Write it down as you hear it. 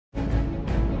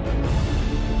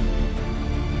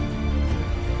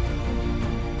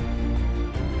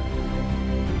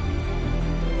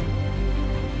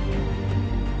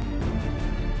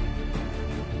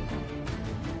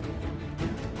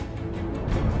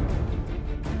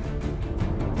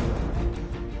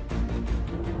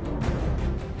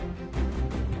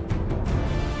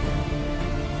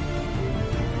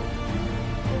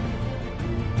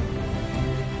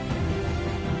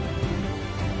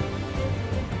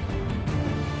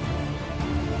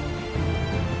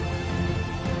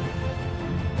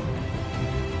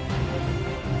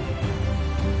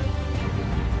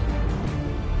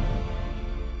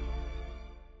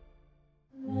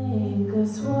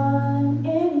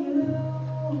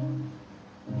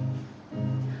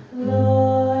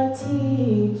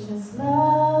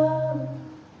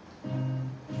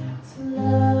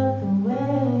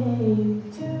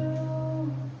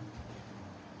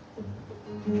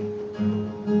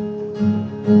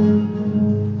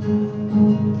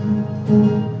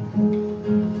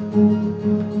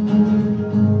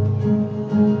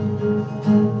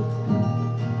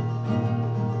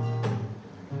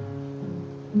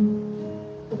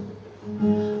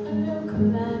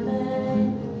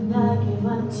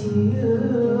to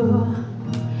you,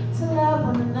 to love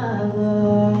one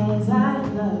another as I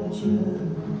loved you.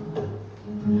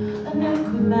 A new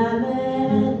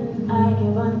commandment I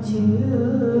give unto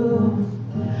you,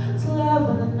 to love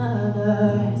one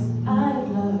another as I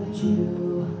loved you.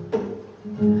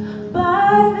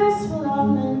 By this will all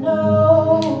men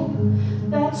know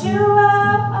that you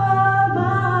are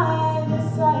my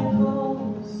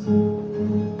disciples.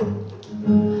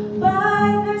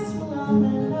 By this will all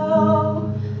men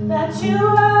know that you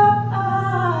are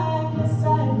my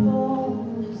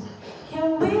disciples. Can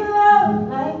we love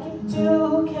like you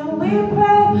do? Can we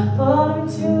pray for them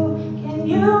too? Can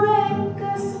you make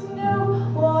us anew?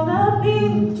 Wanna be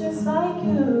just like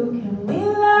you? Can we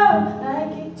love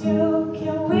like you do?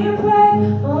 Can we pray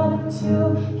for them too?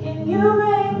 Can you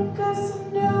make us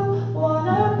anew?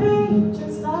 Wanna be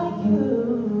just like you?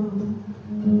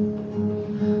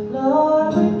 Lord,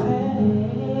 we pray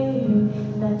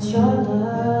that your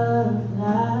love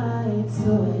lights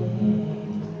the way.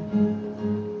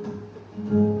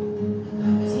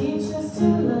 Teach us to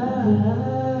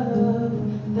love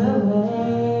the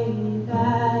way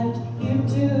that you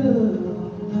do.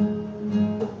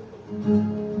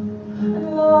 And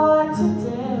Lord,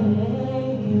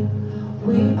 today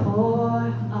we pour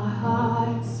our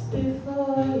hearts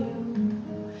before you.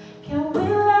 Can we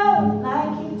love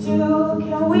like you do?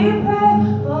 Can we pray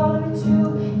for them too?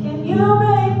 Can you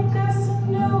make us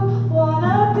anew?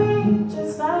 Wanna be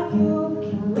just like you?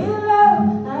 Can we love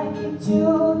like you do?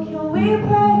 Can we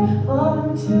pray for them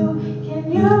too? Can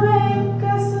you make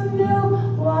us anew?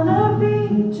 Wanna be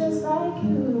just like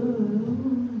you?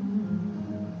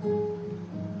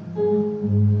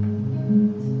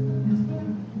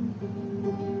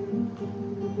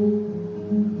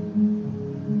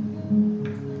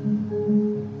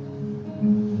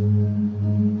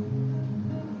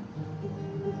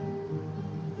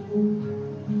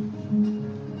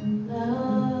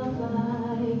 Love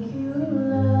like you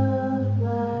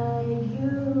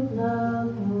love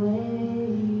the way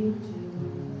you do.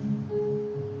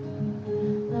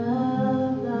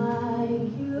 Love like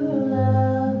you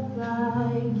love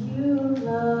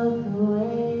the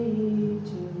way you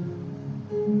do.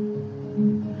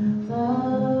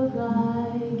 Love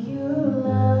like you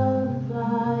love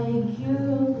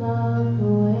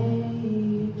the way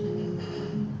you do.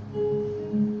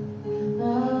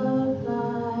 Love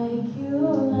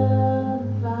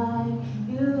like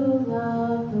you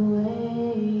love the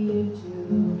way you do.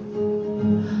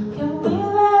 Can we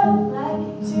love like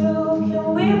you do? Can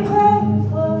we pray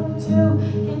for them too?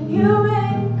 Can you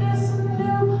make us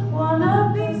anew? Wanna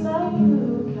be like you?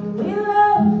 Can we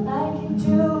love like you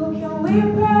do? Can we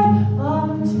pray for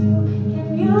them too? Can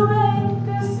you make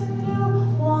us anew?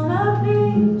 Wanna be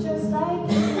just like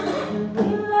you? Can we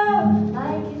love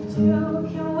like you do?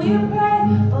 Can we pray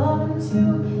for them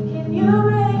too? Can you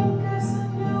make us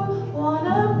anew?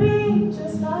 Wanna be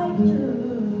just like you?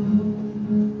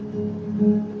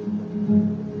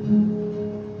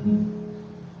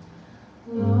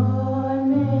 Lord,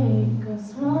 make us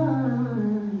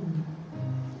one.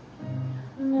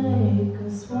 Make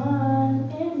us one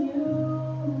in you.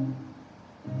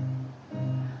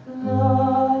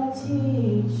 Lord,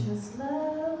 teach us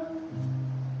love,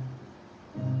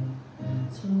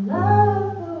 to love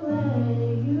the way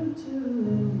you do.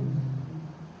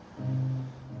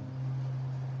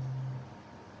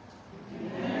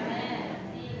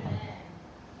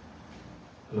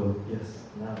 Hello, yes,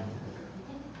 now.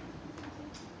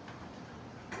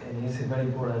 And it's a very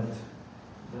important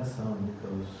lesson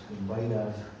because it invites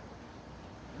us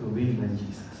to be like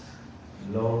Jesus,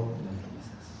 love like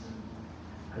Jesus.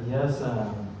 I just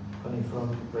coming from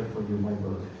to pray for you, my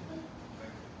brother.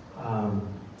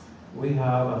 We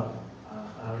have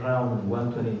around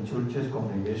 120 churches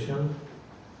congregation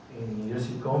in New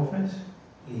Jersey Conference.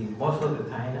 Most of the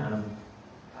time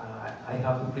I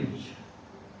have to preach.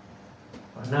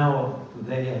 But now,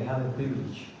 today, I have the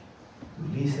privilege to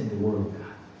listen to the word of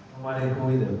God. No matter who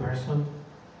is the person,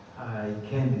 I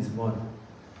came this morning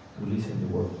to listen to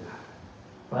the word of God.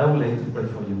 But I would like to pray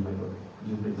for you, my brother. Would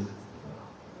you please?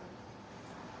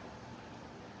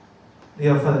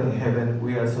 Dear Father in heaven,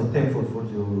 we are so thankful for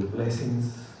your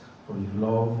blessings, for your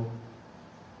love,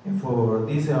 and for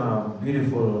this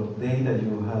beautiful day that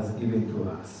you have given to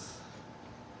us.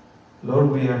 Lord,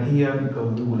 we are here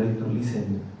because we would like to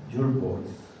listen your voice.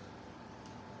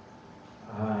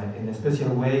 In a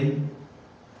special way,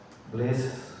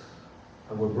 bless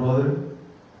our brother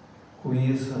who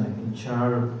is in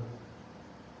charge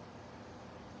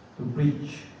to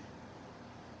preach,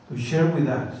 to share with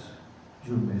us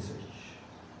your message.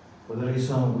 For that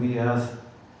reason, we ask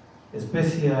a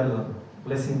special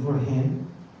blessing for him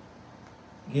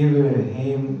give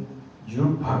him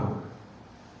your power.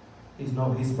 It's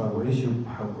not his power, it's your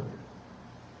power.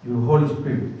 Your Holy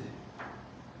Spirit.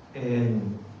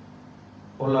 And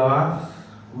all of us,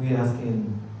 we ask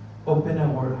him, open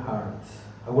our hearts,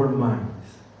 our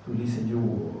minds, to listen to your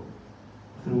word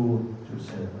through your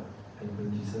servant. And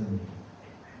in Jesus' name.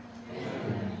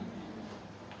 Amen.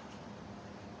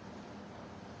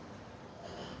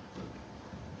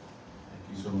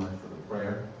 Thank you so much for the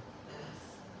prayer.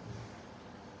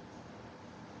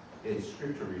 It's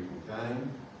scripture reading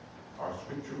time. Our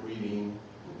scripture reading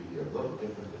will be a little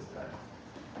different this time,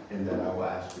 in that I will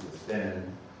ask you to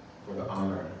stand for the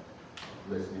honor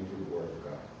of listening to the word of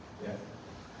God. Yeah?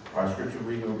 Our scripture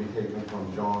reading will be taken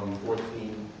from John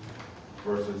 14,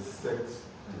 verses 6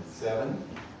 and 7.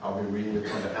 I'll be reading it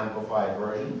from the Amplified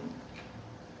Version.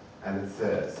 And it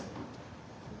says,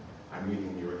 I'm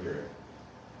reading your hearing.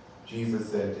 Jesus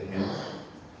said to him,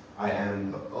 I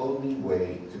am the only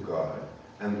way to God,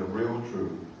 and the real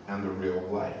truth, and the real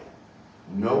life.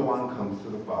 No one comes to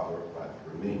the Father but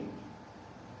through me.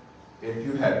 If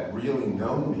you had really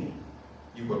known me,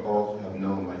 you would also have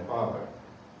known my Father.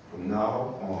 From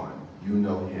now on, you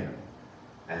know him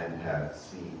and have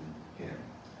seen him.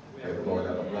 May the Lord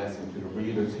have a blessing to the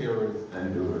readers, hearers,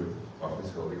 and doers of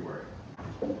his holy word.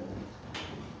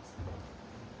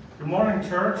 Good morning,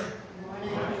 church.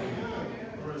 Good morning.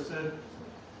 Or is it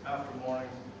after morning?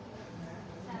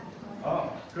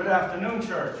 Oh, good afternoon,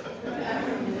 church.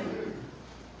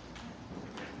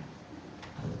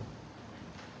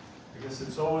 I guess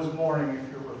it's always morning if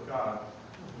you're with God.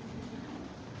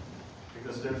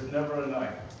 Because there's never a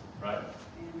night, right?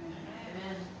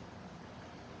 Amen.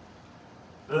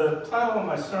 The title of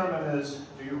my sermon is,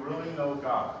 Do You Really Know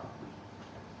God?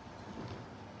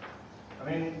 I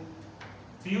mean,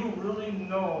 do you really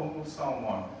know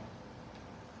someone?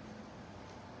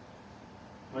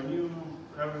 When you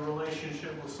have a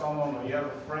relationship with someone, or you have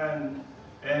a friend,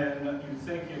 and you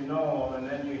think you know them,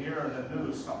 and then you hear in the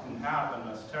news something happened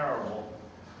that's terrible,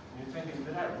 and you're thinking,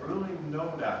 did I really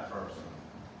know that person?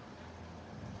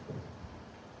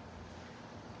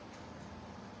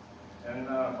 And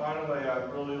by the way, I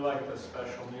really like the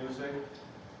special music.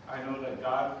 I know that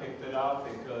God picked it out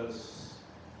because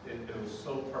it was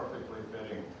so perfectly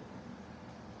fitting.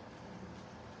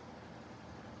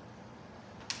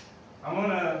 I'm going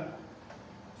to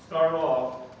start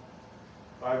off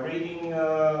by reading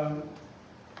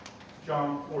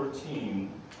John 14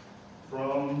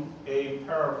 from a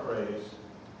paraphrase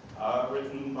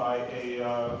written by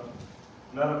a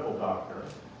medical doctor.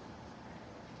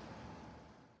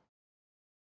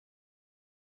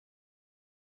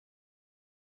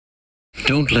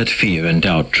 Don't let fear and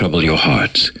doubt trouble your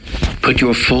hearts. Put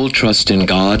your full trust in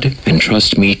God and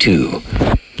trust me too.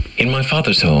 In my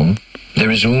Father's home,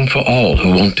 there is room for all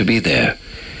who want to be there.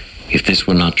 If this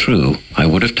were not true, I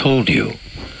would have told you.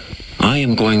 I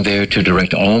am going there to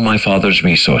direct all my Father's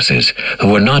resources,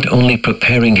 who are not only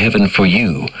preparing heaven for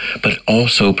you, but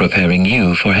also preparing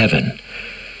you for heaven.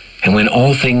 And when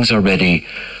all things are ready,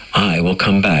 I will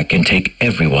come back and take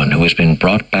everyone who has been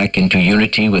brought back into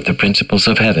unity with the principles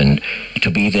of heaven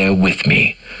to be there with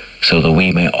me, so that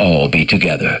we may all be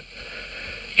together.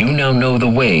 You now know the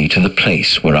way to the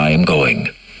place where I am going.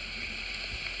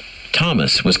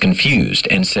 Thomas was confused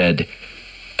and said,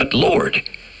 But Lord,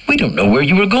 we don't know where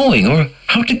you are going or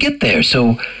how to get there,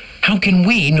 so how can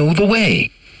we know the way?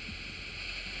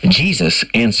 Jesus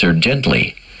answered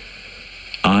gently,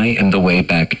 I am the way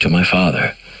back to my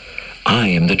Father. I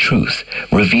am the truth,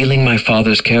 revealing my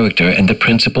Father's character and the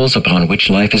principles upon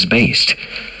which life is based.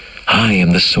 I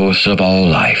am the source of all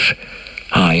life.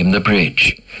 I am the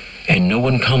bridge, and no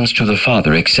one comes to the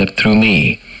Father except through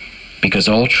me, because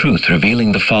all truth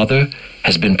revealing the Father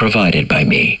has been provided by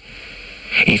me.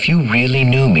 If you really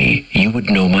knew me, you would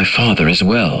know my Father as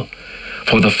well,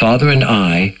 for the Father and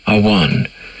I are one.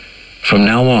 From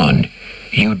now on,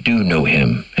 you do know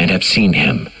him and have seen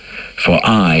him, for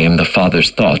I am the Father's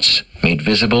thoughts made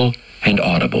visible and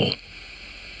audible.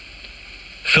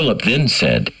 Philip then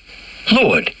said,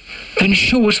 Lord, then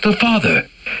show us the Father,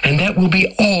 and that will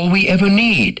be all we ever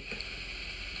need.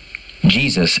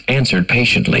 Jesus answered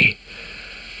patiently,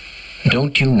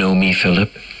 Don't you know me,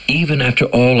 Philip, even after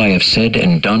all I have said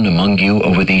and done among you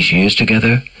over these years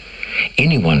together?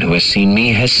 Anyone who has seen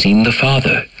me has seen the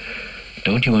Father.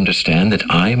 Don't you understand that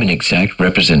I am an exact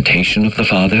representation of the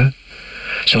Father?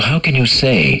 So how can you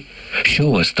say,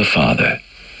 Show us the Father?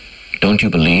 Don't you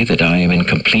believe that I am in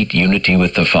complete unity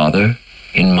with the Father?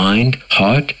 In mind,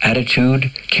 heart,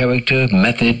 attitude, character,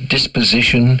 method,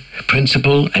 disposition,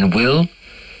 principle, and will?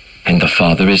 And the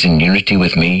Father is in unity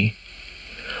with me?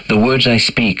 The words I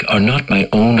speak are not my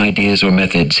own ideas or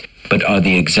methods, but are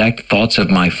the exact thoughts of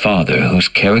my Father, whose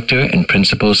character and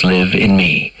principles live in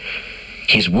me.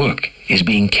 His work is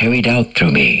being carried out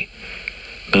through me.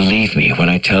 Believe me when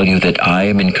I tell you that I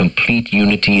am in complete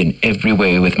unity in every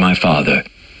way with my Father,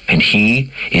 and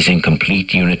He is in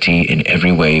complete unity in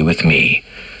every way with me.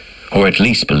 Or at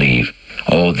least believe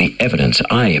all the evidence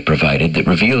I have provided that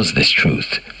reveals this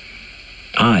truth.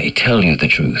 I tell you the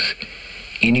truth.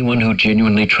 Anyone who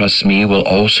genuinely trusts me will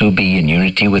also be in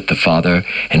unity with the Father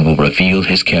and will reveal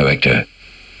His character,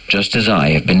 just as I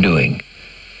have been doing.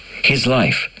 His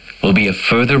life will be a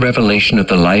further revelation of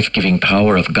the life-giving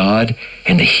power of God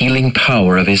and the healing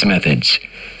power of His methods.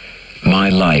 My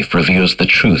life reveals the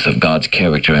truth of God's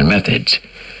character and methods,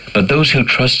 but those who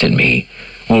trust in me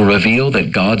will reveal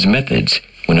that God's methods,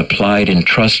 when applied in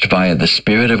trust via the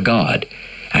Spirit of God,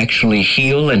 actually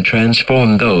heal and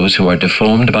transform those who are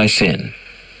deformed by sin.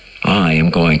 I am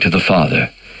going to the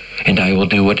Father, and I will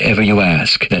do whatever you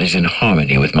ask that is in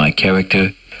harmony with my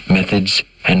character, methods,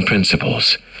 and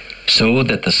principles, so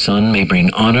that the Son may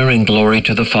bring honor and glory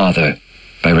to the Father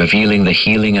by revealing the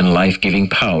healing and life-giving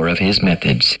power of His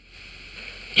methods.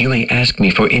 You may ask me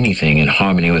for anything in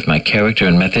harmony with my character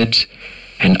and methods,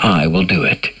 and I will do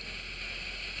it.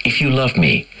 If you love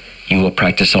me, you will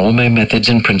practice all my methods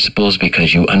and principles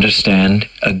because you understand,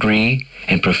 agree,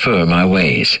 and prefer my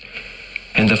ways.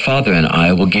 And the Father and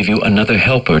I will give you another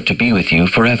helper to be with you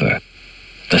forever,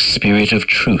 the Spirit of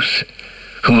truth,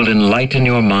 who will enlighten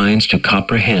your minds to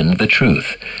comprehend the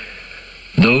truth.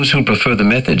 Those who prefer the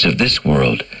methods of this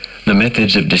world, the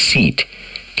methods of deceit,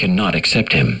 cannot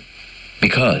accept Him,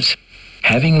 because,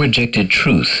 having rejected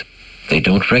truth, they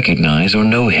don't recognize or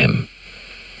know Him.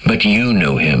 But you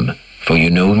know Him, for you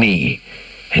know me,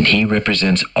 and He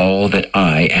represents all that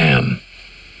I am.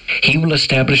 He will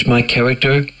establish my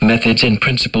character, methods, and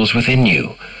principles within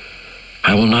you.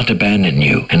 I will not abandon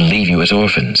you and leave you as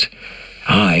orphans.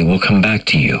 I will come back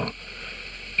to you.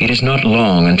 It is not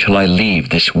long until I leave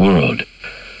this world.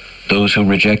 Those who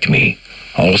reject me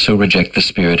also reject the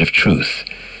Spirit of truth,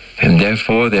 and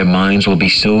therefore their minds will be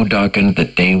so darkened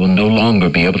that they will no longer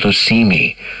be able to see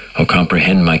me or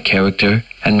comprehend my character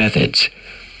and methods.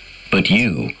 But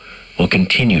you will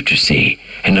continue to see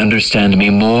and understand me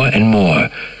more and more,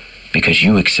 because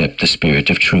you accept the Spirit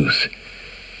of truth.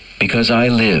 Because I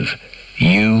live,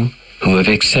 you who have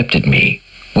accepted me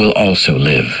will also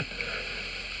live.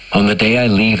 On the day I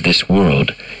leave this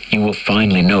world, you will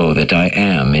finally know that I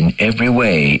am in every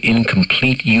way in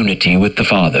complete unity with the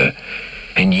Father,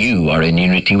 and you are in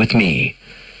unity with me,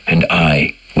 and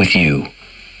I with you.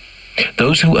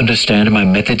 Those who understand my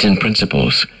methods and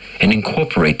principles and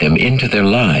incorporate them into their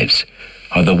lives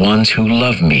are the ones who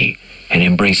love me and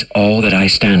embrace all that I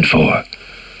stand for.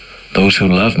 Those who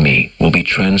love me will be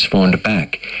transformed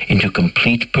back into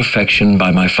complete perfection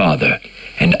by my Father,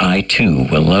 and I too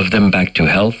will love them back to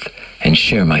health and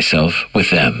share myself with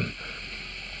them.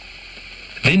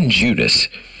 Then Judas,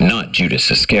 not Judas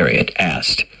Iscariot,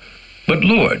 asked, "But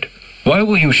Lord, why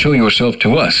will you show yourself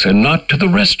to us and not to the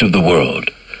rest of the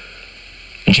world?"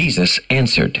 Jesus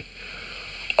answered,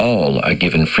 "All are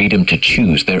given freedom to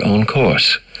choose their own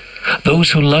course. Those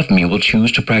who love me will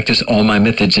choose to practice all my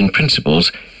methods and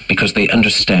principles because they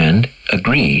understand,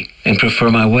 agree, and prefer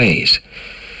my ways.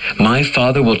 My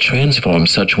Father will transform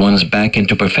such ones back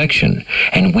into perfection,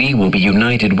 and we will be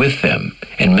united with them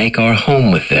and make our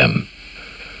home with them.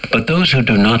 But those who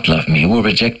do not love me will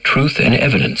reject truth and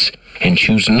evidence and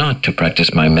choose not to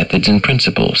practice my methods and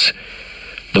principles.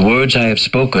 The words I have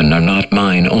spoken are not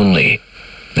mine only.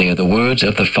 They are the words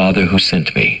of the Father who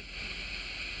sent me.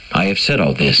 I have said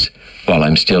all this while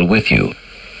I'm still with you,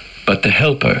 but the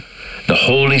Helper, the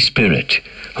Holy Spirit,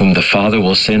 whom the Father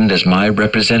will send as my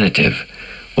representative,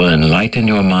 will enlighten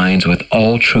your minds with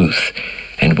all truth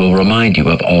and will remind you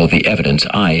of all the evidence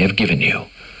I have given you.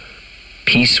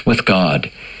 Peace with God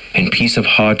and peace of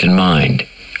heart and mind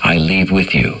I leave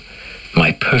with you.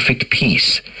 My perfect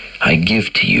peace I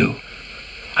give to you.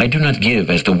 I do not give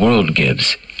as the world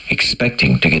gives,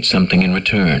 expecting to get something in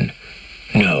return.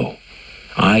 No,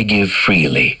 I give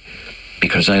freely,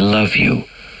 because I love you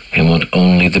and want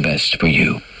only the best for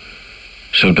you.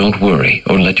 So don't worry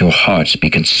or let your hearts be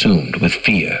consumed with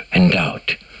fear and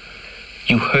doubt.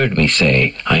 You heard me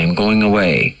say, I am going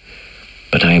away,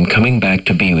 but I am coming back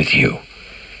to be with you.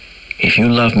 If you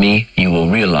love me, you will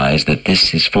realize that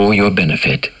this is for your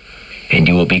benefit, and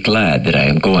you will be glad that I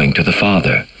am going to the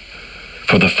Father.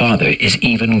 For the Father is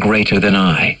even greater than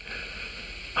I.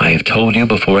 I have told you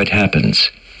before it happens,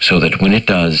 so that when it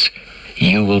does,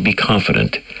 you will be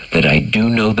confident that I do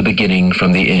know the beginning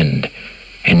from the end,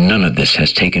 and none of this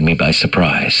has taken me by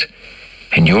surprise.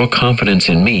 and your confidence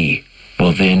in me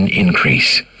will then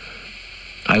increase.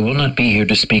 I will not be here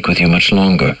to speak with you much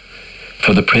longer,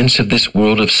 for the prince of this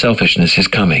world of selfishness is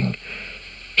coming.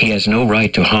 He has no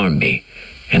right to harm me,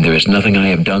 and there is nothing I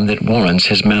have done that warrants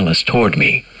his malice toward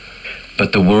me.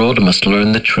 But the world must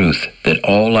learn the truth that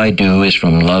all I do is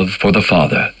from love for the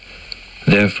Father.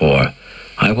 Therefore,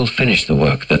 I will finish the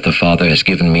work that the Father has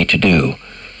given me to do,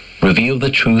 reveal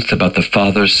the truth about the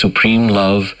Father's supreme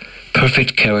love,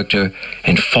 perfect character,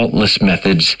 and faultless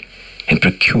methods, and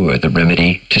procure the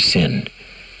remedy to sin,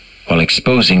 while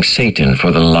exposing Satan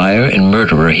for the liar and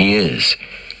murderer he is,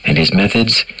 and his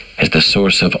methods as the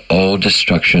source of all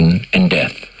destruction and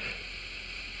death.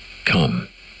 Come,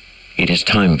 it is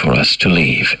time for us to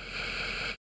leave.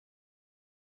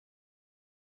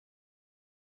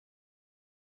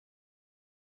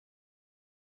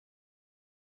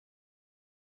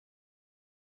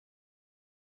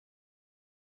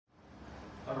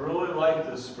 I really like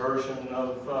this version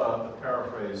of the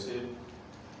paraphrase. It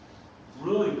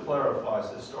really clarifies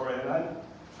the story. And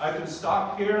I could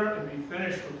stop here and be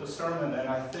finished with the sermon, and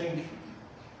I think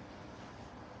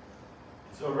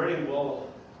it's already well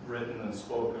written and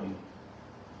spoken.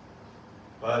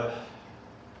 But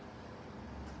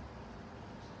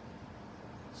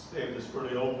save this for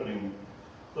the opening.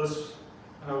 Let's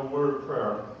have a word of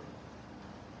prayer.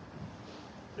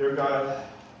 Dear God,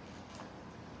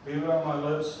 be on my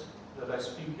lips that I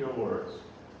speak your words,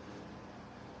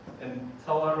 and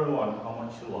tell everyone how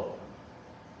much you love them.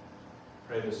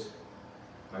 Pray this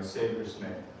in my Savior's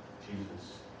name,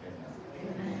 Jesus.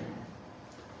 Amen.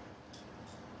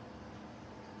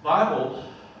 Bible,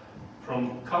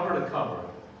 from cover to cover,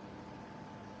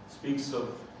 speaks of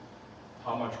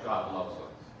how much God loves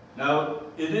us. Now,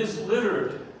 it is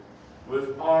littered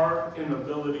with our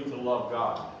inability to love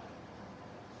God.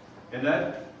 And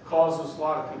that causes a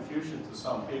lot of confusion to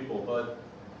some people, but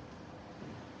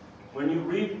when you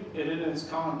read it in its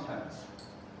contents,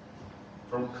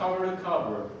 from cover to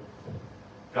cover,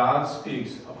 God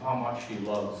speaks of how much he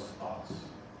loves us.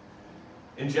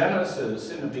 In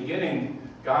Genesis, in the beginning,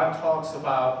 God talks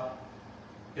about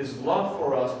his love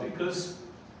for us because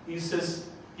he says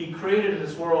he created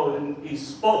this world and he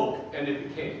spoke and it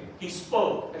became. He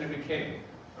spoke and it became,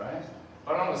 right?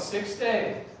 But on the sixth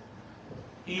day,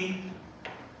 he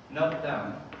knelt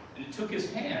down and he took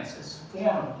his hands as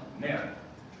formed man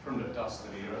from the dust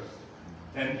of the earth.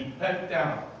 And he bent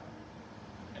down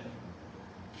and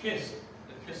kissed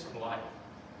the kiss of life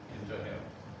into him.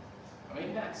 I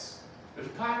mean, that's,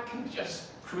 if God can just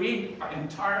create an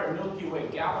entire Milky Way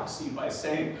galaxy by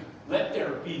saying, let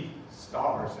there be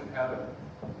stars in heaven,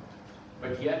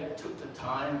 but yet took the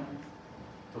time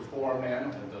to form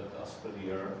man from the dust of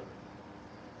the earth,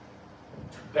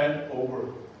 to bend over,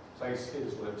 place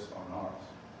his lips on ours.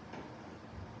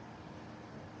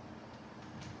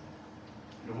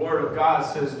 The Word of God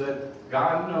says that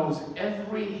God knows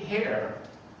every hair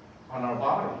on our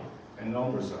body and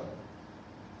numbers them.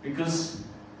 Because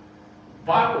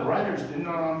Bible writers did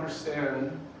not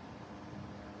understand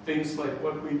things like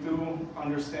what we do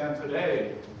understand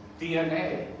today,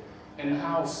 DNA, and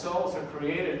how cells are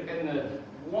created, and the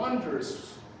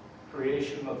wondrous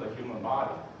creation of the human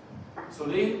body. So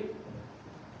they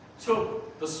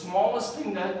took the smallest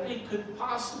thing that they could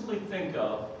possibly think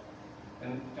of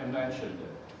and mentioned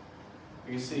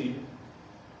it. You see,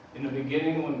 in the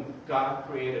beginning when God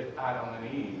created Adam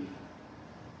and Eve,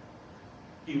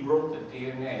 he wrote the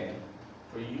DNA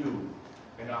for you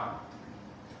and I.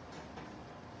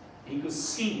 He could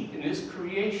see in his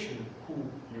creation who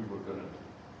you were going to be.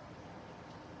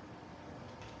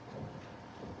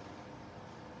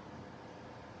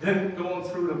 Then going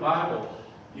through the Bible,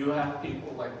 you have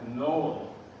people like Noah,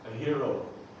 a hero,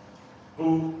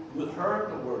 who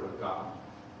heard the word of God,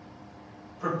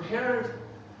 prepared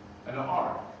an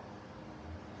ark,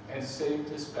 and saved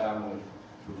his family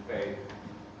through faith.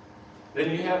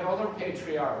 Then you have other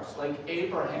patriarchs like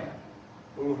Abraham,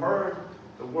 who heard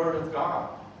the word of God,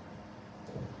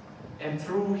 and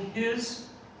through his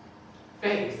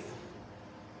faith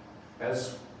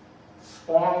has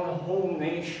spawned a whole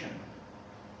nation.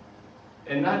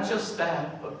 And not just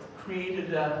that, but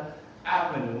created an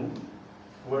avenue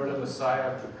where the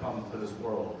Messiah could come to this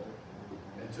world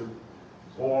and to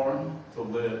born, to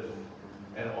live,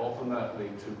 and ultimately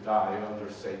to die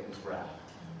under Satan's wrath.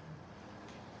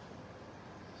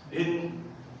 In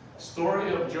the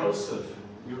story of Joseph,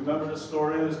 you remember the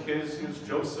story of his kids? He was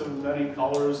Joseph in many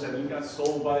colors, and he got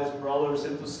sold by his brothers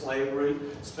into slavery,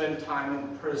 spent time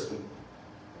in prison.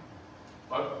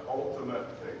 But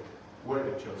ultimately, where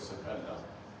did Joseph end up?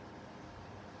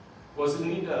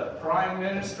 Wasn't he the prime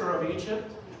minister of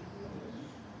Egypt?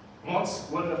 Once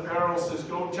when the Pharaoh says,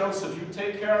 go Joseph, you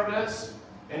take care of this,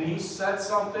 and he said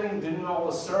something, didn't all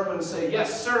the servants say,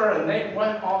 yes sir, and they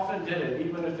went off and did it,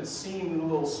 even if it seemed a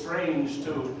little strange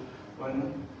to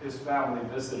when his family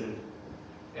visited.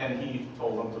 And he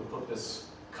told them to put this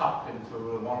cup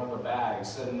into one of the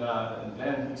bags, and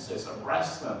then he says,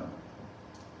 arrest them.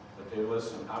 But they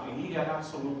listened. I mean, he had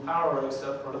absolute power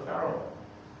except for the Pharaoh.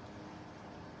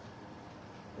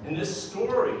 And this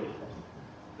story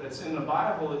that's in the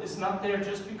Bible is not there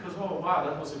just because, oh wow,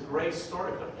 that was a great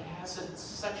story, but it has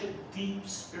such a deep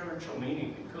spiritual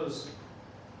meaning because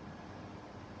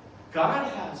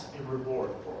God has a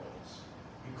reward for us.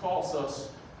 He calls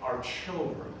us our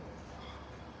children.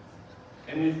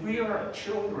 And if we are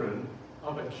children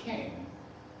of a king,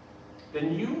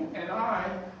 then you and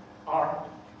I are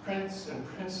prince and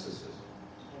princesses.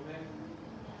 Amen.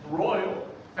 Royal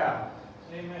family.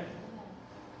 Amen.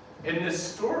 In this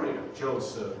story of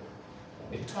Joseph,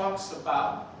 it talks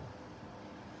about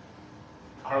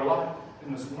our life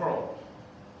in this world.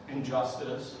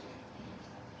 Injustice,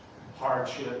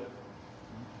 hardship.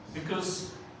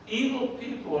 Because evil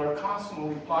people are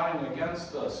constantly plotting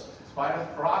against us by the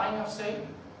prodding of Satan.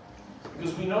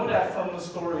 Because we know that from the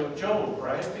story of Job,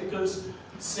 right? Because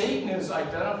Satan is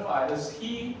identified as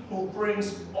he who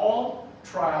brings all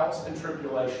trials and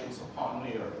tribulations upon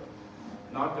the earth,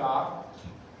 not God.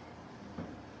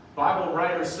 Bible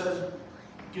writer says,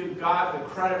 give God the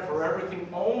credit for everything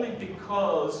only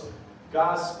because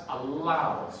God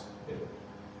allows it.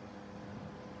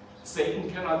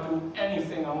 Satan cannot do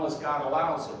anything unless God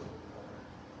allows it.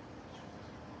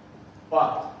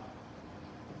 But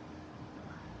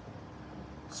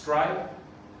strife,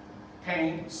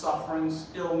 pain, sufferings,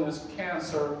 illness,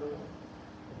 cancer,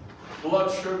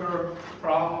 blood sugar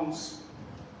problems,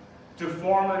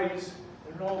 deformities,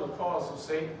 they're all the cause of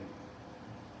Satan.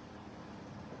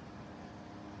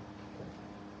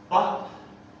 But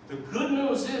the good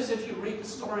news is, if you read the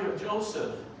story of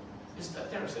Joseph, is that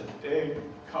there's a day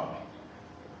coming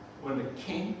when the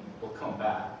king will come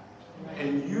back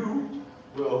and you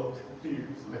will be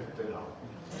lifted up.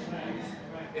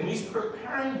 And he's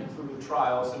preparing you through the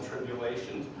trials and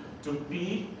tribulations to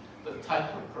be the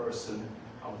type of person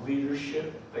of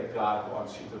leadership that God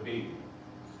wants you to be.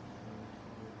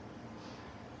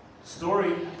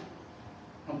 Story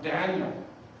of Daniel.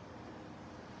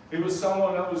 He was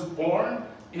someone that was born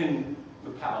in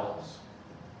the palace.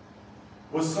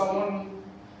 Was someone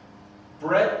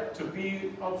bred to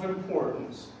be of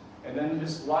importance. And then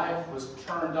his life was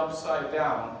turned upside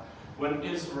down when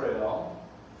Israel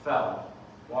fell.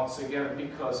 Once again,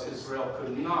 because Israel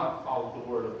could not follow the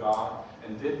word of God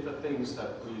and did the things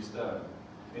that pleased them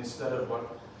instead of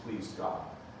what pleased God.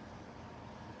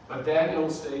 But Daniel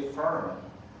stayed firm.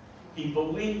 He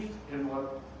believed in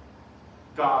what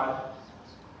God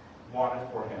wanted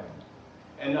for him.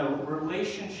 And the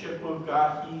relationship with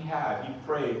God he had, he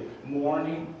prayed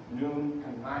morning, noon,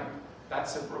 and night.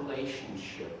 That's a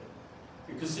relationship.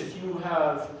 Because if you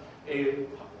have a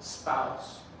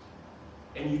spouse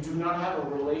and you do not have a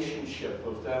relationship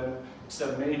with them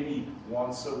except maybe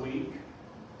once a week,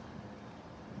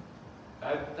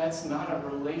 that's not a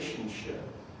relationship.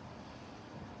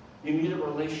 You need a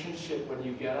relationship when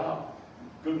you get up.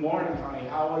 Good morning, honey,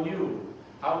 how are you?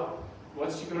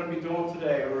 What's you going to be doing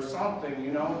today? Or something,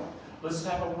 you know? Let's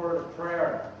have a word of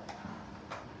prayer.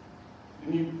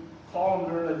 And you call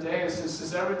them during the day and says,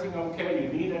 is everything okay? You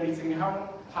need anything?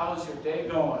 How's your day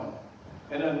going?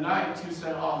 And at night you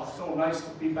say, oh, it's so nice to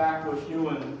be back with you.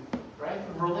 And right?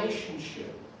 A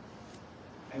relationship.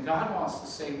 And God wants the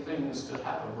same thing, is to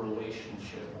have a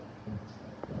relationship.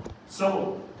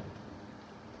 So,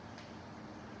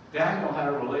 Daniel had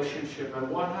a relationship, and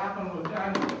what happened with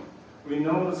Daniel? We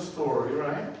know the story,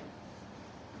 right?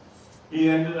 He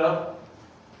ended up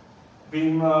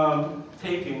being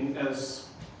taken as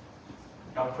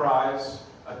a prize,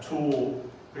 a tool,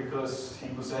 because he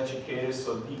was educated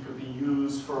so he could be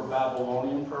used for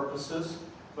Babylonian purposes.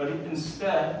 But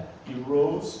instead, he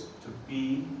rose to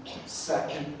be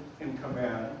second in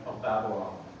command of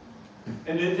Babylon.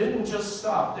 And it didn't just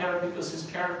stop there, because his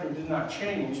character did not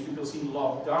change because he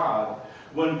loved God.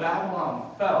 When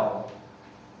Babylon fell,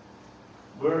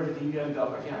 where did he end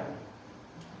up again?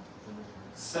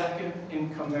 Second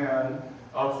in command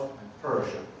of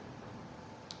Persia.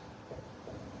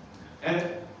 And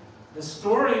the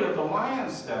story of the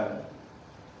lion's den,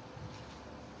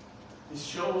 it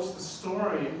shows the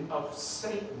story of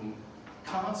Satan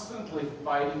constantly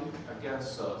fighting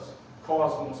against us,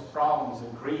 causing us problems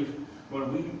and grief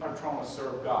when we are trying to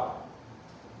serve God.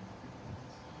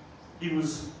 He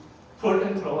was put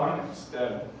into the lion's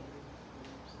den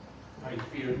But he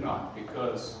feared not,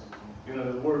 because, you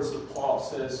know, the words of Paul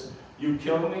says, you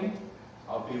kill me,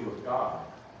 I'll be with God.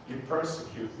 You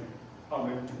persecute me,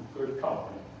 I'm in good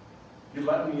company. You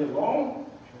let me alone,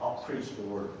 I'll preach the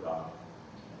word of God.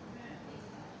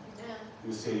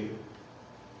 You see,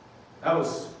 that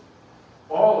was,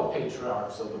 all the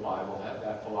patriarchs of the Bible had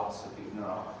that philosophy in their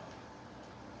heart.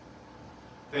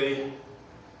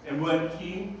 And when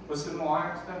he was in the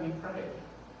lion's den, he prayed.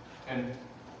 And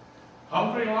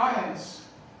hungry lions,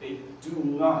 they do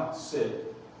not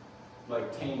sit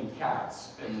like tame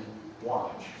cats and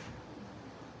watch.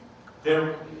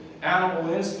 Their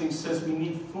animal instinct says we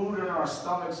need food in our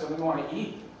stomachs and we want to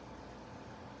eat.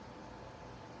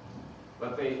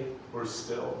 But they were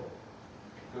still,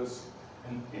 because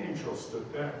an angel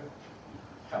stood there,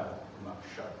 held them up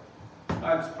shut.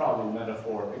 That's probably a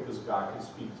metaphor, because God can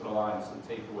speak to the lions and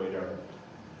take away their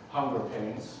hunger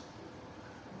pains.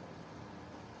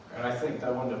 And I think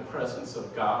that when the presence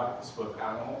of God is with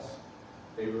animals,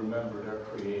 they remember their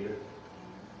Creator.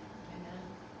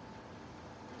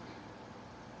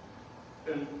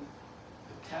 And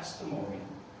the testimony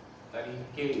that he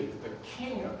gave the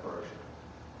king of Persia,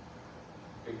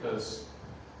 because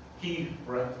he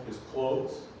rent his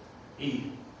clothes,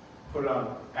 he put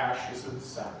on ashes of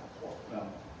sackcloth. Now,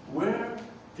 where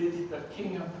did the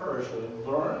king of Persia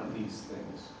learn these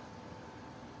things?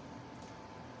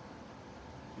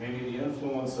 Maybe the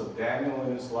influence of Daniel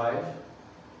in his life,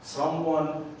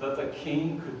 someone that the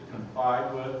king could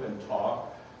confide with and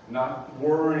talk, not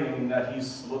worrying that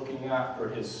he's looking after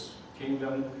his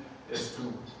kingdom is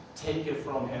to take it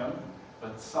from him,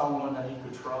 but someone that he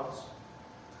could trust.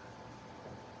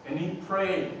 And he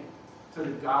prayed to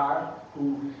the God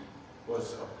who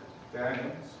was of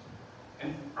Daniel's.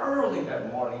 And early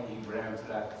that morning he ran to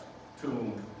that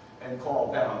tomb and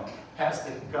called down, has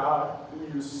the God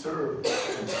who you serve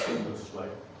continuously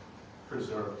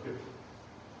preserved you?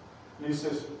 And he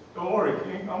says, don't worry,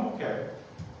 king, I'm okay.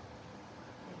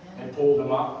 And pulled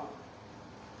him up.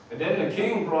 And then the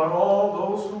king brought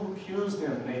all those who accused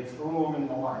him, and they threw him in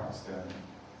the lion's den.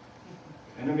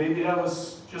 And then maybe that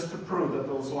was just to prove that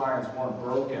those lions weren't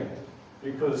broken,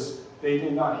 because they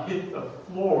did not hit the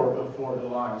floor before the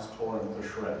lions tore him to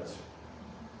shreds.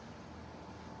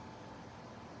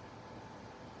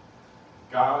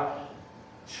 God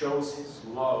shows his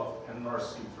love and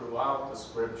mercy throughout the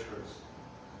scriptures.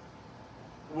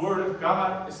 The Word of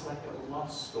God is like a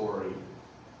love story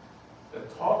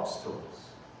that talks to us,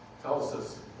 tells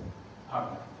us how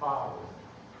the Father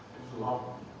is loving.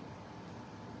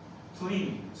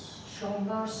 Please show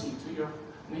mercy to your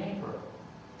neighbor.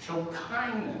 Show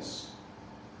kindness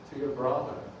to your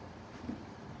brother.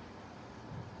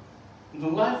 In the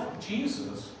life of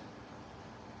Jesus,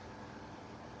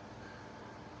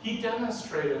 he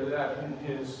demonstrated that in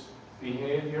his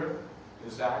behavior,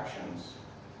 his actions.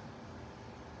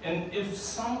 And if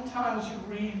sometimes you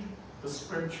read the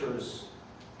scriptures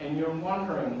and you're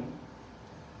wondering,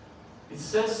 it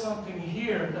says something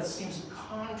here that seems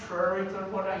contrary to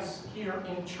what I hear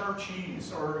in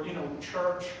churches or,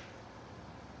 church.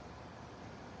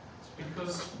 It's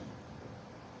because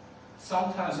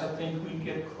sometimes I think we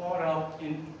get caught up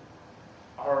in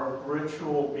our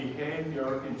ritual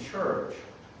behavior in church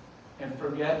and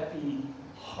forget the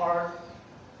heart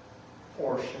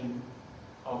portion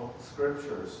of the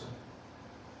scriptures.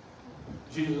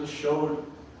 Jesus showed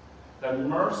that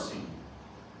mercy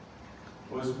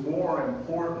was more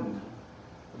important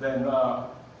than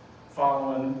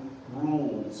following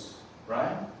rules,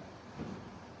 right?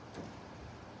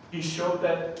 He showed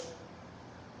that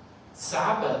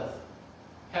Sabbath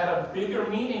had a bigger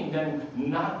meaning than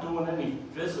not doing any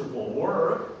physical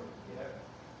work.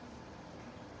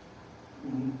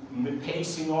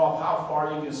 Pacing off how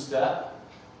far you can step,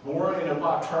 worrying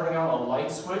about turning on a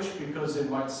light switch because it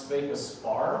might make a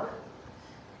spark.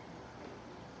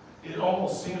 It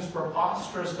almost seems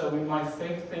preposterous that we might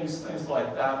think things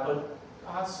like that, but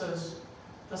God says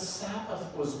the Sabbath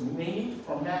was made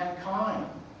for mankind,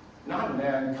 not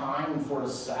mankind for the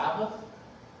Sabbath.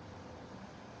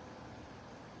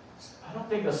 I don't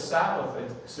think a Sabbath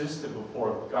existed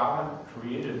before God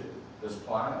created this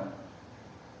planet.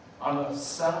 On the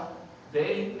Sabbath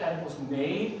day that it was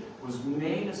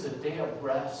made as a day of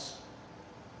rest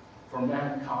for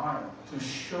mankind, to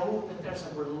show that there's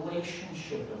a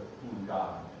relationship between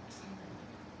God.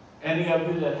 Any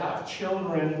of you that have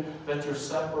children that you're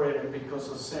separated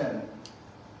because of sin,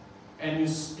 and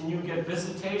you get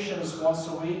visitations once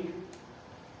a week,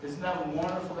 isn't that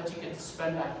wonderful that you get to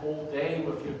spend that whole day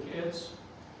with your kids,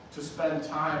 to spend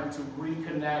time to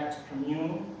reconnect,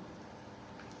 commune?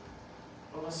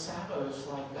 Well, the Sabbath is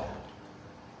like that.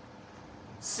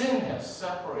 Sin has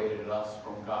separated us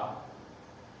from God.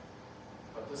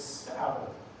 But the Sabbath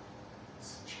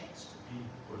is a chance to be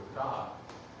with God.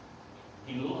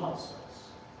 He loves us.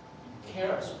 He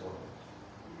cares for us.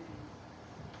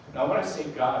 Now when I say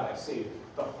God, I say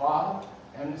the Father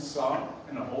and the Son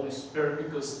and the Holy Spirit,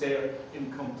 because they're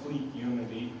in complete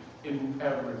unity in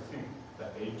everything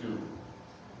that they do.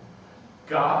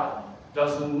 God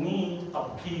doesn't need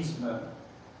appeasement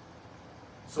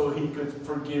so he could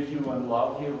forgive you and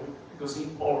love you, because he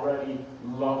already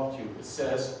loved you. It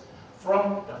says,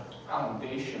 from the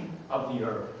foundation of the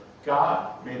earth,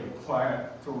 God made a plan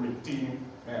to redeem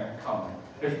mankind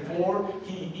before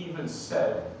he even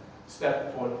stepped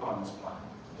foot on this planet.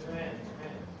 Amen.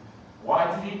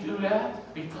 Why did he do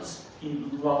that? Because he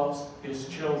loves his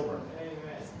children.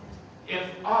 Amen.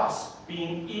 If us,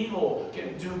 being evil,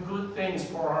 can do good things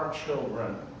for our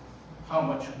children, how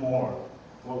much more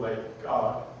will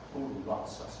God, who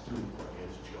loves us, do for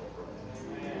his children?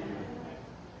 Amen.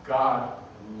 God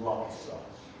loves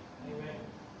us. Amen.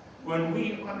 When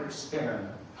we understand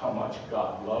how much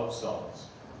God loves us,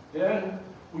 then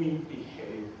we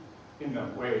behave in the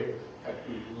way that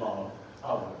we love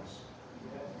others.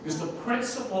 Because the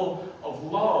principle of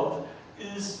love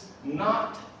is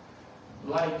not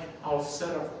like our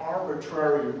set of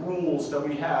arbitrary rules that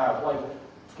we have, like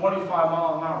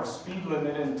 25-mile-an-hour speed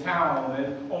limit in town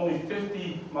and only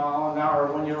 50 miles an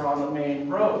hour when you're on the main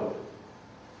road.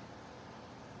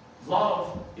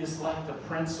 Love is like the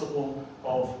principle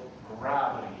of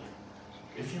gravity.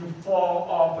 If you fall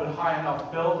off a high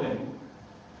enough building,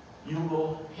 you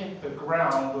will hit the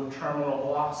ground with terminal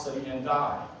velocity and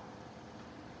die.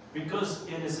 Because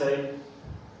it is a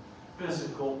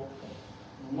physical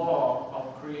law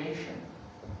of creation.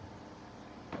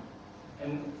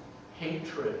 And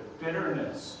hatred,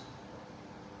 bitterness,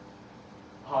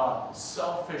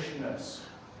 selfishness,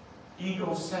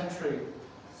 egocentric,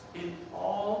 it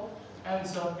all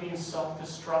ends up being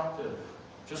self-destructive.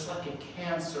 Just like a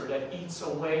cancer that eats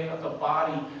away at the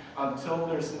body until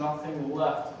there's nothing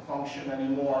left to function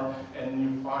anymore, and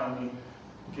you finally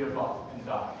give up and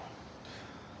die.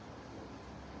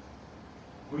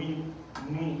 We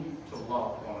need to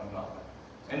love one another.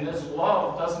 And this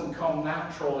love doesn't come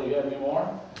naturally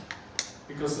anymore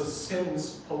because the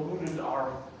sins polluted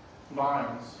our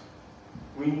minds.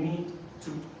 We need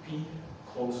to be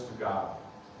close to God.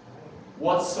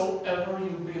 Whatsoever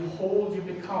you behold, you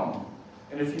become.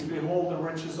 And if you behold the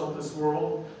riches of this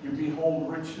world, you behold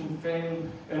rich in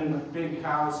fame and big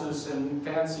houses and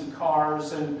fancy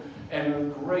cars and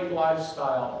a great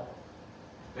lifestyle,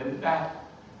 then that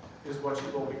is what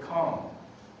you will become,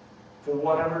 for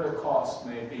whatever the cost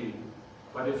may be.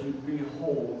 But if you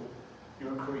behold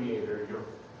your Creator, your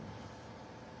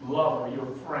lover, your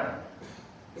friend,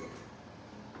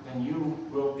 then you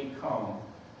will become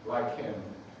like Him,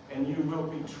 and you will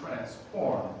be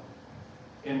transformed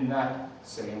in that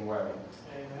same way.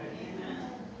 Amen.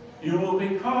 You will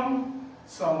become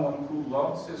someone who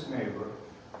loves his neighbor,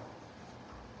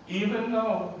 even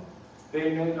though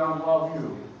they may not love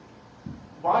you.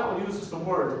 The Bible uses the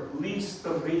word least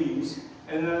of these,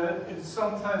 and it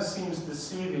sometimes seems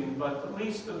deceiving, but the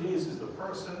least of these is the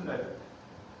person that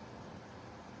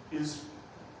is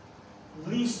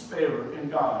least favored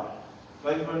in God.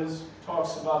 Like when it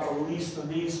talks about the least of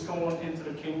these going into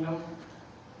the kingdom,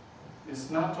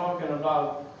 it's not talking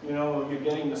about, you're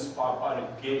getting the spot by the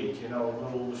gate,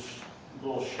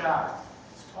 little shack.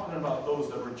 It's talking about those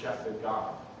that rejected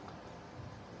God.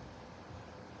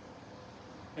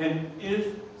 And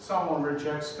if someone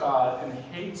rejects God and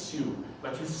hates you,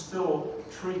 but you still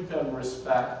treat them with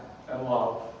respect and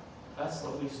love, that's the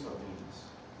least of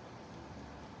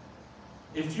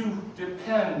these. If you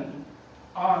depend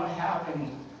on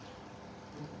having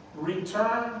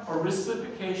return or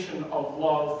reciprocation of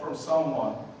love from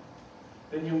someone,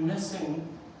 then you're missing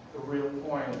the real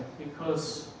point,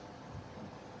 because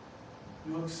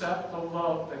you accept the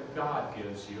love that God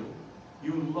gives you.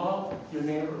 You love your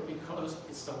neighbor because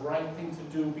it's the right thing to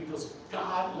do, because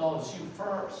God loves you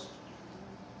first.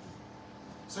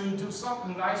 So you do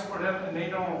something nice for them and they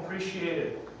don't appreciate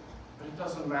it. But it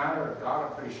doesn't matter.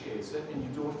 God appreciates it, and you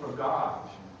do it for God.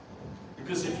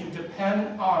 Because if you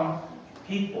depend on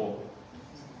people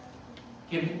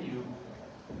giving you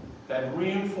that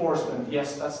reinforcement,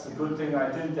 yes, that's the good thing,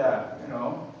 I did that,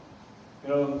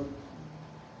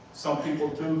 some people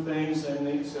do things and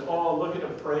they say, oh, look at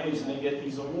the praise, and they get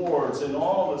these awards and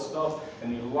all this stuff,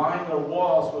 and they line their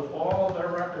walls with all their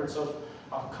records of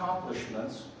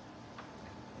accomplishments,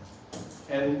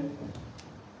 and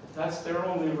that's their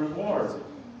only reward.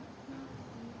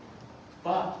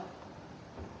 But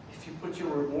if you put your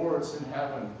rewards in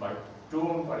heaven, like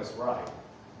doing what is right.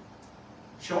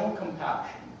 Showing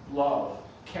compassion, love,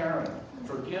 caring,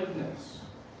 forgiveness.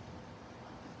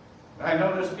 I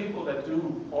know there's people that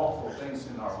do awful things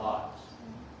in our lives.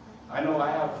 I know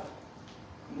I have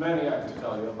many I could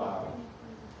tell you about.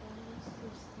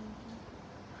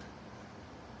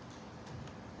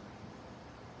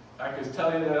 I could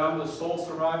tell you that I'm the sole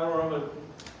survivor of a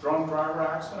drunk driver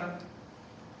accident.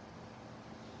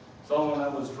 Someone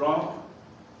that was drunk,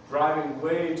 driving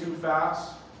way too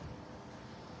fast,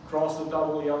 crossed the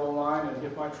double yellow line and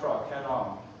hit my truck head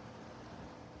on.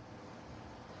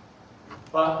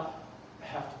 But I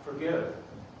have to forgive.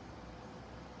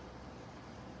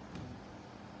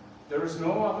 There is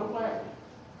no other way.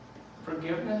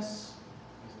 Forgiveness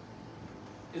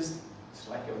is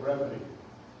like a remedy.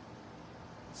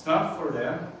 It's not for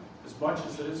them as much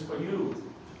as it is for you.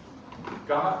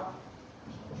 God,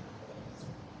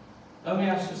 let me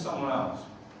ask you something else.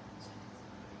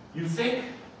 You think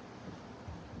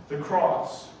the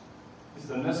cross is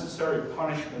the necessary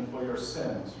punishment for your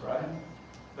sins, right?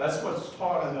 That's what's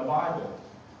taught in the Bible.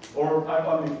 Or,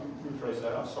 let me rephrase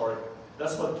that, I'm sorry.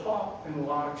 That's what's taught in a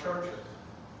lot of churches.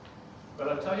 But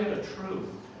I tell you the truth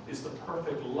is the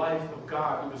perfect life of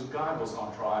God, because God was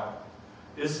on trial.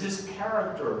 Is his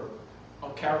character a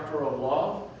character of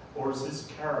love, or is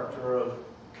his character of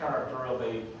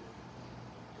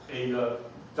a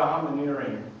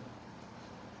domineering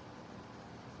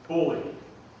bully?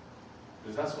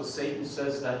 Because that's what Satan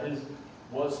says, that his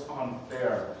was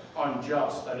unfair,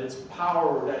 unjust, that its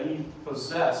power that he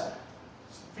possessed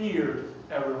feared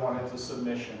everyone into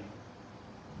submission.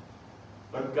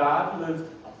 But God lived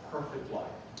a perfect life.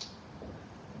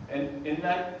 And in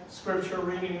that scripture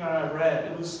reading that I read,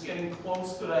 it was getting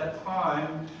close to that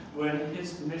time when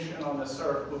his mission on this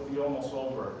earth would be almost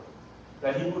over.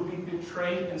 That he would be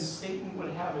betrayed and Satan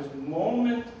would have his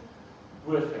moment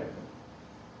with him.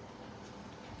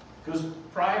 Because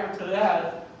prior to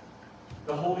that,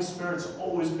 the Holy Spirit's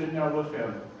always been there with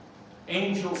him.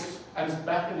 Angels at his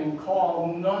beckoning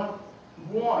call, not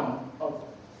one of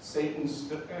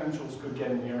Satan's angels could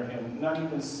get near him, not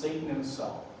even Satan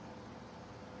himself.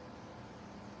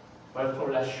 But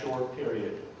for that short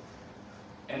period.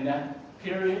 And that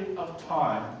period of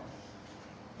time,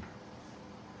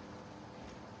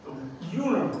 the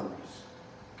universe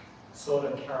saw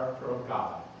the character of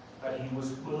God, that he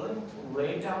was willing to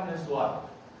lay down his life.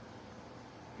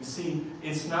 You see,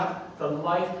 it's not the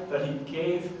life that he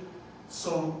gave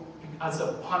so as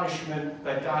a punishment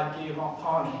that God gave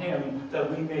upon him that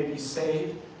we may be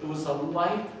saved. It was a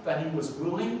life that he was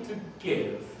willing to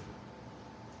give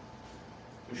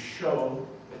to show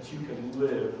that you can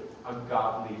live a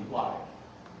godly life.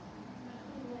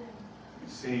 You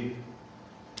see,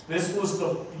 this was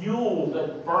the fuel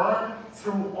that burned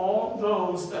through all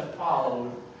those that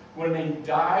followed when they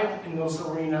died in those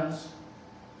arenas,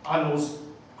 on those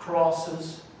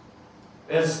crosses,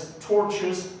 as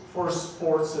torches for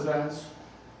sports events,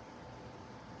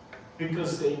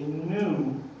 because they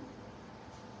knew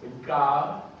that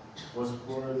God was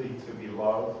worthy to be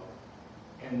loved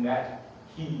and that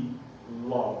he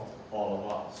loved all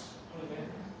of us.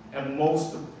 And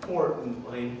most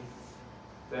importantly,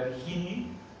 that he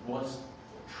was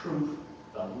the truth,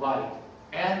 the light,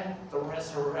 and the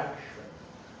resurrection.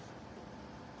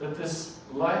 That this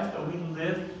life that we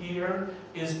live here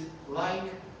is like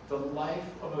the life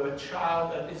of a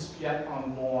child that is yet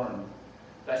unborn.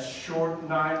 That short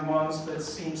 9 months that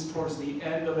seems towards the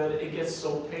end of it, it gets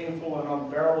so painful and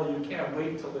unbearable, you can't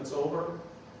wait till it's over.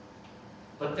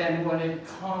 But then when it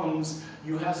comes,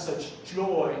 you have such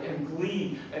joy and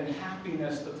glee and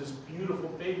happiness that this beautiful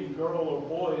baby girl or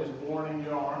boy is born in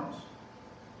your arms.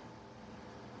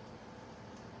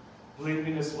 Believe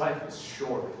me, this life is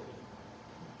short,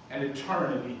 and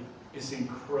eternity is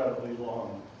incredibly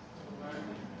long.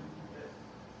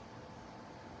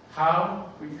 How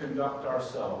we conduct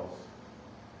ourselves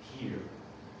here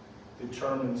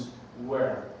determines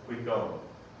where we go.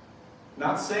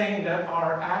 Not saying that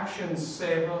our actions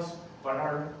save us, but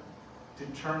our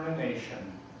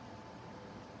determination.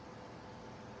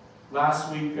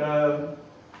 Last week, was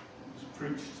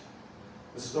preached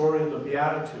the story of the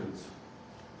Beatitudes.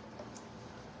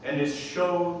 And it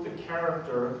showed the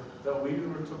character that we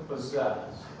were to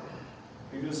possess.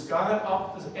 Because God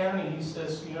upped the ante, he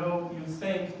says, you know, you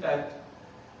think that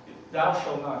thou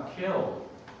shalt not kill.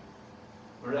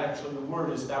 But actually the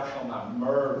word is thou shalt not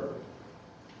murder.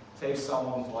 Take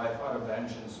someone's life out of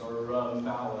vengeance or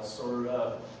malice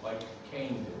or like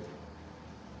Cain did.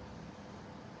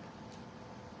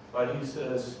 But he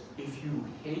says, if you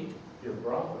hate your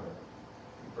brother,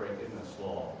 you're breaking this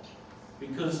law.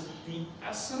 Because the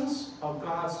essence of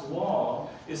God's law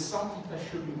is something that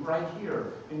should be right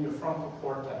here in your frontal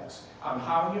cortex on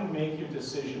how you make your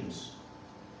decisions.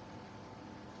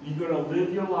 You're going to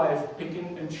live your life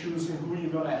picking and choosing who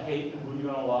you're going to hate and who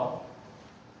you're going to love.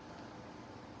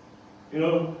 You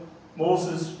know,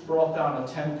 Moses brought down the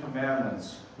 10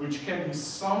 Commandments, which can be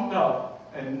summed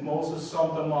up, and Moses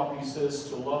summed them up. He says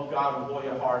to love God with all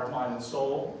your heart, mind, and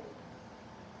soul,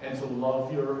 and to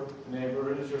love your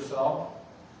neighbor as yourself.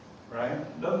 Right?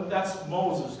 That's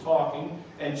Moses talking,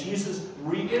 and Jesus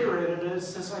reiterated it. It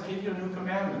says, I give you a new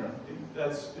commandment.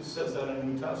 It says that in the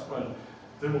New Testament.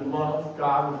 To love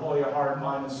God with all your heart,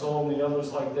 mind, and soul, and the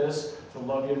others like this, to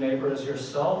love your neighbor as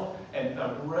yourself, and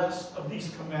the rest of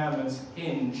these commandments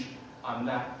hinge on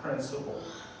that principle.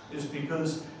 Is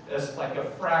because as like a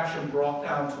fraction brought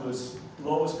down to its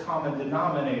lowest common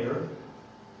denominator,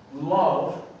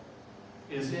 love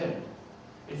is it.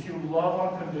 If you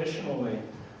love unconditionally,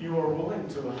 you are willing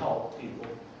to help people.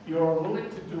 You are willing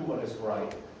to do what is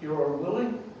right. You are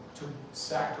willing to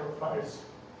sacrifice,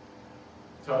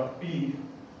 to be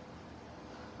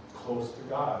close to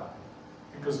God,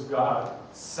 because God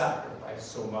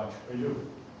sacrificed so much for you.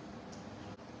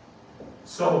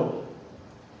 So,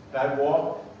 that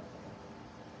walk,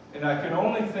 and I can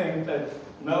only think that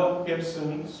Mel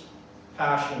Gibson's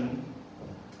Passion,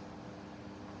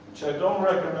 which I don't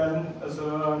recommend as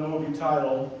a movie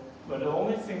title, but the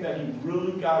only thing that he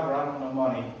really got right on the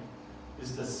money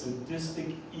is the sadistic,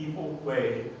 evil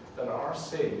way that our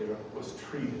Savior was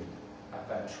treated at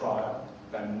that trial,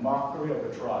 that mockery of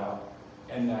a trial,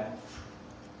 and that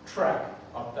trek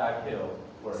up that hill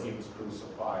where he was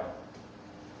crucified.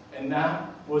 And that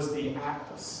was the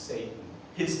act of Satan.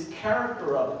 His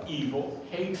character of evil,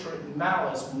 hatred,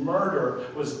 malice, murder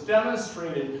was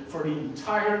demonstrated for the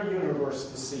entire universe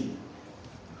to see.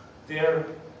 There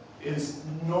is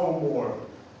no more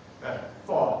that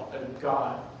thought that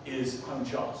God is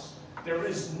unjust. There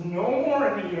is no more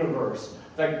in the universe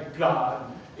that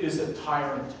God is a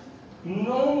tyrant.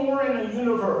 No more in a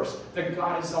universe that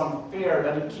God is unfair,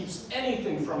 that he keeps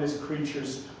anything from his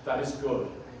creatures that is good.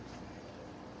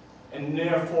 And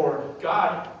therefore,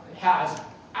 God has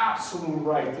absolute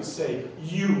right to say,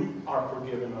 you are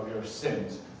forgiven of your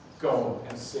sins. Go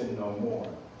and sin no more.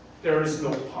 There is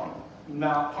no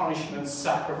punishment,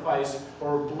 sacrifice,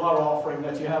 or blood offering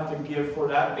that you have to give for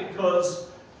that, because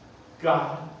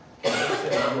God has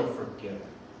said you're forgiven.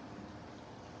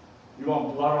 You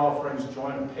want blood offerings?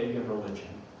 Join a pagan religion.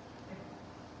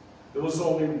 There was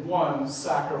only one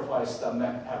sacrifice that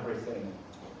meant everything.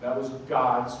 That was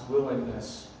God's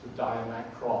willingness to die on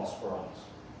that cross for us,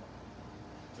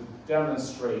 to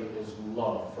demonstrate his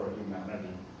love for humanity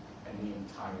and the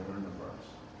entire universe.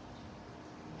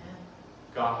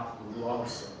 God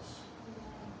loves us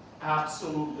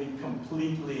absolutely,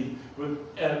 completely, with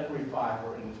every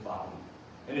fiber in his body.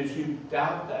 And if you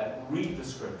doubt that, read the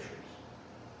scriptures.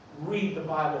 Read the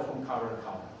Bible from cover to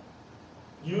cover.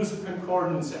 Use a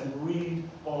concordance and read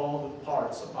all the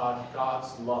parts about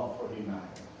God's love for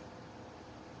humanity.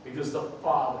 Because the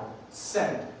Father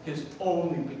sent his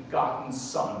only begotten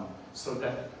Son so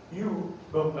that you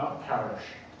will not perish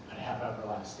but have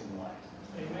everlasting life.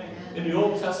 Amen. In the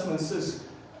Old Testament it says,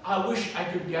 I wish I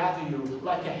could gather you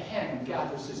like a hen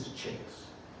gathers his chicks.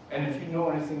 And if you know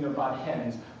anything about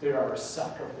hens, they are a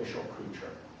sacrificial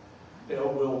creature. They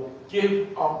will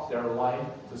give up their life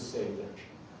to save their chick.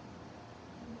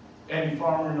 Any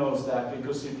farmer knows that,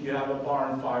 because if you have a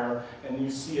barn fire and you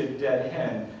see a dead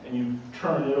hen and you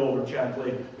turn it over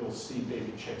gently, you'll see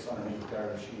baby chicks underneath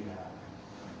there as she had.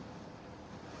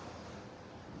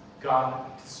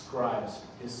 God describes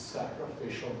his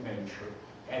sacrificial nature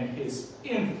and his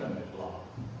infinite love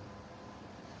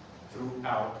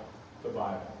throughout the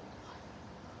Bible.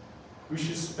 We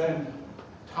should spend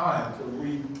time to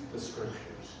read the scriptures.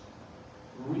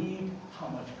 Read how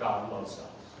much God loves us.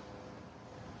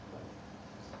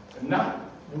 And not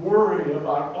worry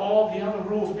about all the other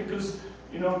rules, because,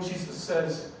 you know, Jesus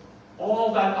says,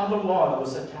 all that other law that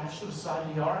was attached to the side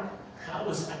of the ark, that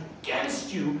was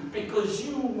against you because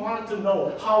you wanted to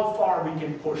know how far we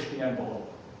can push the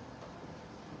envelope.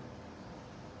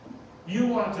 You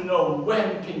wanted to know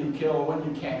when can you kill and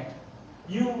when you can't.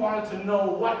 You wanted to know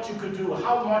what you could do,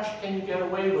 how much can you get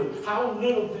away with, how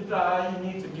little did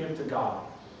you need to give to God.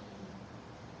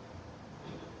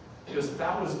 Because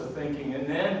that was the thinking. And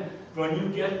then when you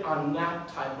get on that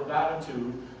type of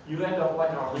attitude, you end up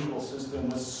like our legal system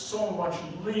with so much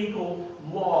legal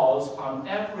laws on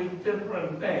every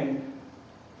different thing.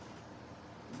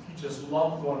 If you just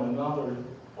loved one another,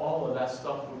 all of that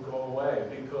stuff would go away,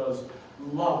 because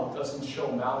love doesn't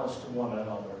show malice to one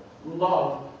another.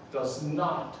 Love does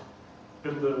not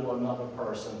belittle another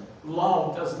person.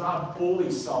 Love does not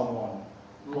bully someone.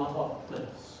 Love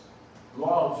uplifts.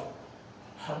 Love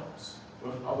helps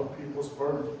with other people's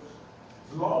burdens.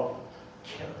 Love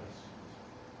carries.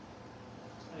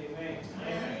 Amen.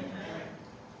 Amen.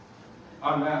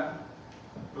 On that,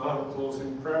 we'll have a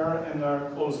closing prayer and our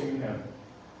closing hymn.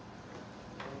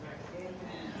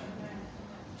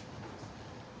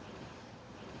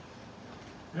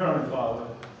 Heavenly Father,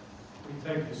 we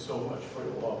thank you so much for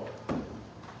your love.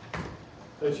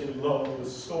 That you loved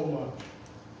us so much.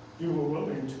 You were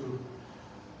willing to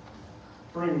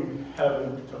bring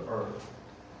heaven to earth.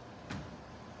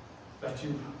 That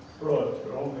you brought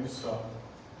your only Son,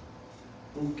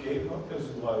 who gave up his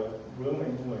life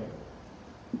willingly,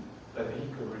 that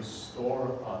he could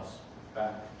restore us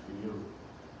back to you.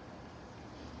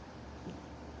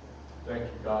 Thank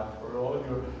you, God, for all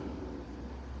your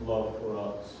love for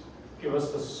us. Give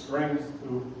us the strength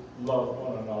to love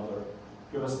one another.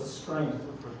 Give us the strength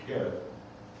to forgive.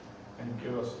 And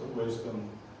give us the wisdom.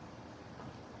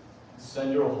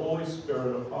 Send your Holy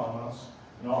Spirit upon us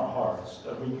in our hearts,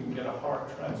 that we can get a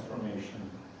heart transformation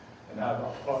and have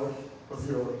a heart of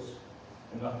yours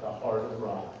and not the heart of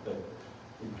rock that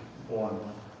we've born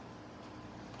with.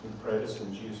 We pray this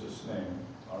in Jesus' name,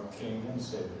 our King and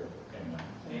Savior. Amen.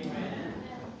 Amen.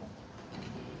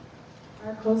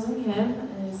 Our closing hymn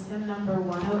is hymn number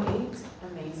 108,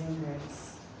 Amazing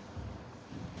Grace.